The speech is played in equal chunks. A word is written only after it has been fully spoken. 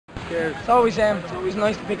Cheers. It's always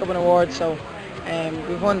nice to pick up an award. So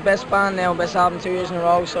we've won Best Band now, Best Album 2 years in a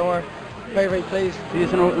row. So we're very, very pleased. So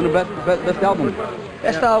you're in the best album?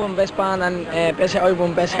 Best album, Best Band, and I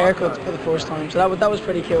won Best Haircut for the first time. So that was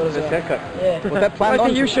pretty cool as well. Best haircut? Yeah. Was that planned? I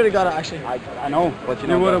think you should have got it actually. I know, but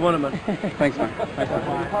you would have won it, man. Thanks, man.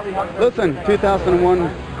 Listen,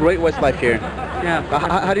 2001, great Westlife here. Yeah.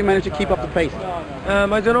 How do you manage to keep up the pace?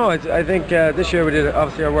 I don't know. I think this year we did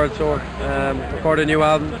obviously our world tour, recorded a new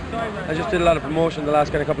album. I just did a lot of promotion the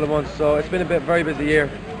last kind of couple of months, so it's been a very busy year.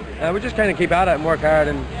 We just kind of keep at it and work hard,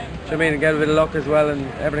 and and get a bit of luck as well, and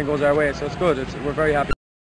everything goes our way. So it's good. We're very happy.